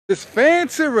It's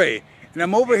Fancy Ray, and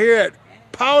I'm over here at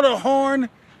Powderhorn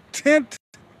Tent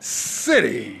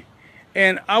City.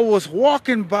 And I was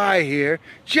walking by here,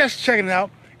 just checking it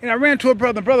out, and I ran into a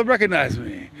brother. The brother recognized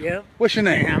me. Yep. What's your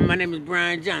name? Yeah, my name is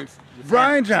Brian Johnson.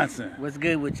 Brian Johnson. What's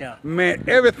good with y'all? Man,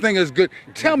 everything is good.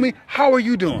 Tell me, how are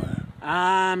you doing?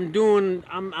 I'm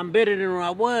better than I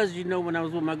was, when I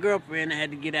was with my girlfriend. I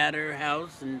had to get out of her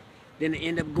house, and then I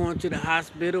ended up going to the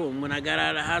hospital. And when I got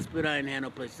out of the hospital, I didn't have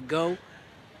no place to go.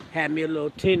 Had me a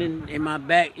little tent in the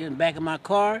back of my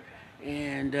car,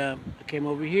 and I came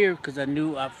over here because I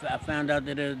knew I found out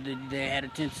that they had a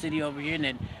tent city over here, and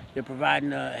that they're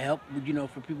providing help,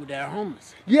 for people that are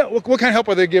homeless. Yeah, what kind of help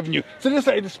are they giving you? So just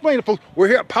explain to folks, we're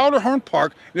here at Powderhorn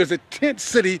Park. There's a tent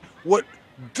city with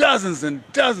dozens and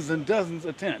dozens and dozens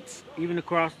of tents. Even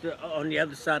across on the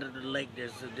other side of the lake,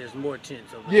 there's more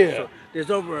tents over there. So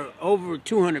there's over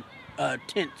 200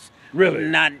 tents. Really?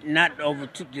 Not over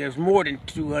two. There's more than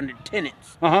 200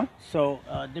 tenants. So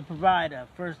they provide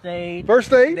first aid.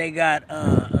 First aid. They got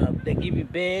they give you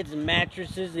beds and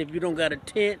mattresses. If you don't got a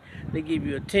tent, they give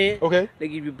you a tent. Okay. They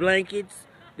give you blankets.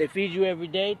 They feed you every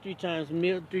day, 3 times a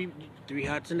meal, three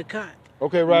hots in the cot.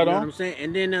 Okay, right you know on. What I'm saying?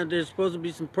 And then there's supposed to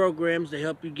be some programs to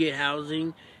help you get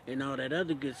housing and all that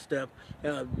other good stuff.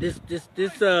 This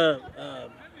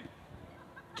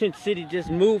Tent City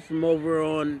just moved from over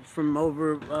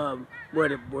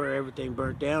where everything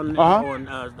burnt down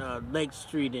on Lake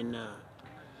Street and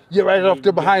yeah, right off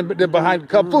there behind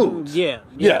Cub Foods.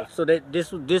 Yeah. So that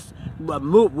this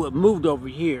moved over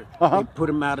here. They put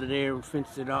them out of there and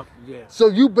fenced it off. Yeah. So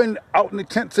you've been out in the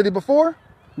tent city before?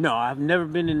 No, I've never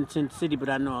been in the tent city, but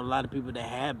I know a lot of people that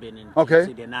have been in the tent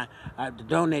city, and I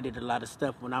donated a lot of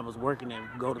stuff when I was working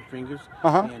at Golden Fingers,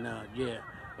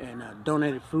 and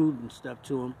donated food and stuff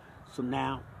to them. So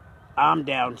now I'm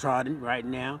downtrodden right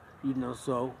now,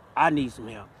 so I need some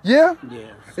help. Yeah?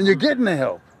 Yeah. And you're getting the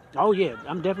help? Oh, yeah.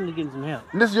 I'm definitely getting some help.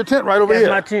 And this is your tent right over here?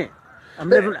 That's my tent. I'm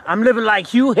living like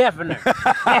Hugh Hefner.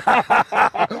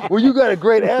 Well, you got a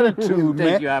great attitude, man.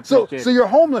 Thank you, I appreciate it. So you're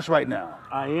homeless right now?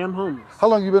 I am homeless. How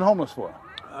long have you been homeless for?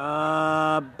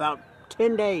 About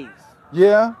 10 days.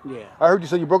 Yeah? Yeah. I heard you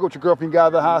say you broke up with your girlfriend, you got out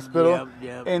of the hospital.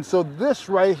 Yep. And so this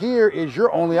right here is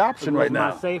your only option right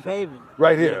now. My safe haven.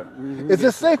 Right here. Yeah. Is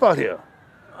it safe out here?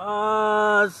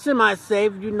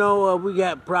 Semi-safe. We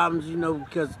got problems,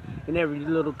 because in every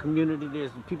little community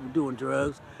there's people doing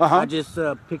drugs. I just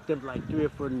picked up like 3 or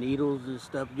 4 needles and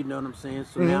stuff, you know what I'm saying?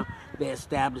 So now they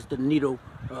established the needle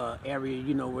area,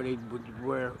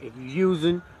 where if you're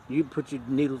using, you put your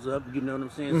needles up, you know what I'm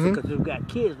saying? Because we've got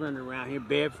kids running around here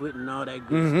barefoot and all that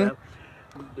good stuff.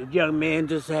 The young man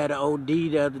just had an OD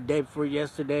the other day before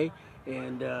yesterday,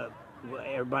 and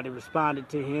everybody responded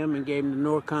to him and gave him the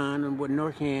Norcan and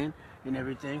Norcan and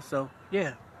everything. So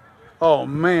yeah. Oh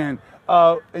man.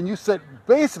 And you said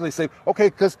basically say, okay,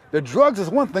 because the drugs is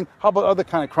one thing. How about other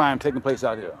kind of crime taking place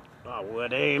out here? Oh well,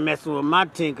 they ain't messing with my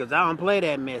tent because I don't play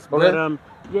that mess. Okay. But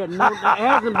there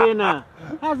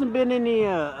hasn't been any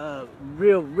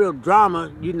real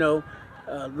drama,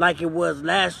 like it was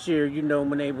last year,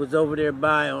 when they was over there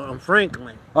by on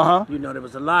Franklin. There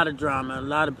was a lot of drama, a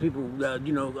lot of people,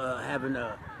 having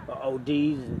ODs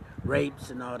and rapes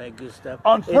and all that good stuff.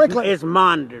 On Franklin? It's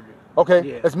monitored. Okay,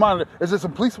 Yeah. it's monitored. Is there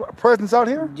some police presence out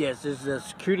here? Yes, there's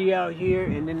security out here,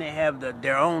 and then they have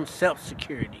their own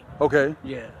self-security. Okay.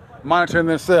 Yeah. Monitoring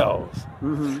themselves.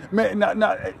 Man, now,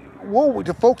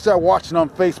 the folks that are watching on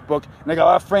Facebook, and they got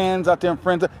a lot of friends out there and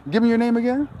friends. Give me your name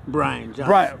again. Brian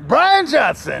Johnson. Brian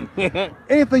Johnson.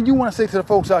 Anything you want to say to the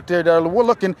folks out there that we're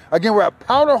looking? Again, we're at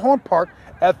Powderhorn Park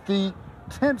at the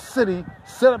tent city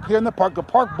set up here in the park. The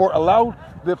park board allowed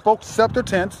the folks to set up their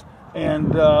tents,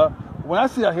 and when I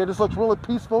see out here, this looks really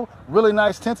peaceful, really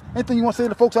nice tents. Anything you want to say to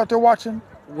the folks out there watching?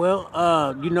 Well,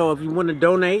 if you want to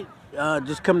donate,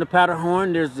 just come to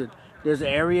Powderhorn. There's an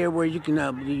area where you can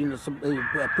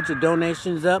put your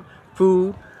donations up,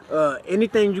 food,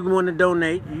 anything you want to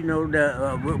donate.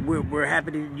 We're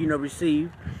happy to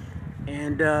receive,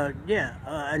 and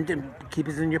and then keep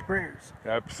us in your prayers.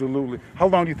 Absolutely. How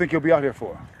long do you think you'll be out here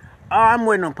for? I'm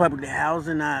waiting on public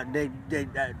housing. They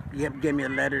gave me a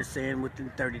letter saying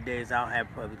within 30 days I'll have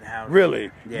public housing.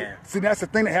 Really? Yeah. See, that's the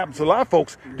thing that happens to a lot of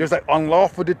folks. There's like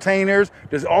unlawful detainers.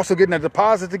 There's also getting a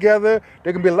deposit together.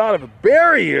 There can be a lot of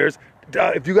barriers.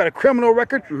 If you got a criminal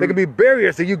record, there can be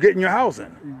barriers to you getting your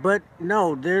housing. But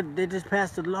no, they just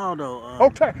passed a law though.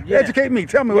 Educate me.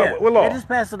 Tell me what law? They just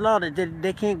passed a law that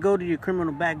they can't go to your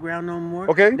criminal background no more.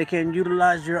 Okay. They can't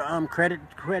utilize your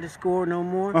credit score no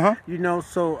more.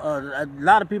 So a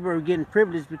lot of people are getting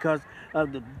privileged because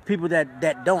of the people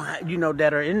that don't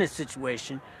that are in this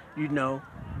situation.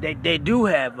 they do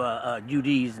have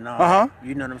UDs and all.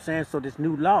 You know what I'm saying? So this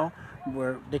new law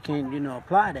where they can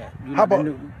apply that. You know, how about?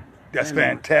 That's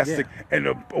fantastic. Yeah.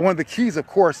 And one of the keys, of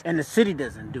course. And the city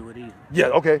doesn't do it either. Yeah.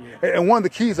 Okay. Yeah. And one of the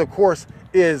keys, of course,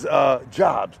 is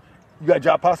jobs. You got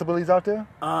job possibilities out there?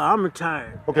 I'm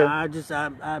retired. Okay. I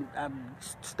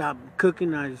stopped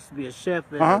cooking. I used to be a chef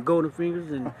at Golden Fingers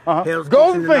and Hell's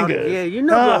Golden Kitchen. Fingers. Yeah, you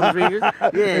know Golden Fingers.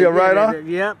 Yeah, right on.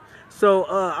 Yeah. So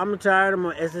I'm retired. I'm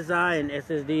on SSI and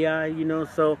SSDI. You know,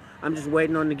 so I'm just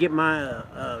waiting on to get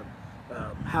my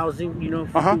housing. You know,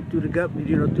 through the government.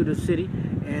 You know, through the city,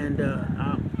 and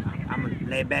I'm gonna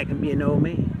lay back and be an old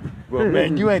man. Well,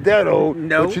 man, you ain't that old.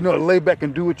 No. But you know, lay back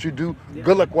and do what you do. Yeah.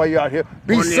 Good luck while you're out here.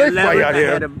 Be On safe while you're out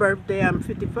here. I had a birthday. I'm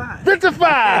 55.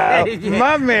 55! Yeah.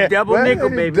 My man. Double nickel,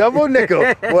 baby. Double nickel.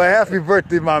 Well, happy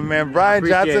birthday, my man. Brian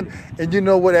Johnson. It. And you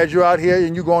know what, as you're out here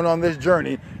and you're going on this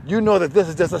journey, you know that this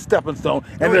is just a stepping stone.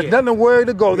 And there's nothing where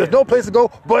to go. There's no place to go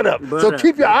but up. So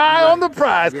keep your eye on the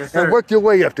prize and work your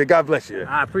way up there. God bless you.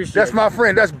 I appreciate it. That's my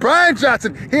friend. That's Brian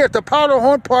Johnson here at the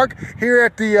Powderhorn Park, here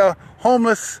at the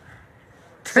homeless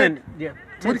tent.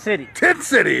 Tent City. Tent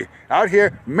City, out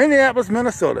here, Minneapolis,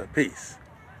 Minnesota. Peace.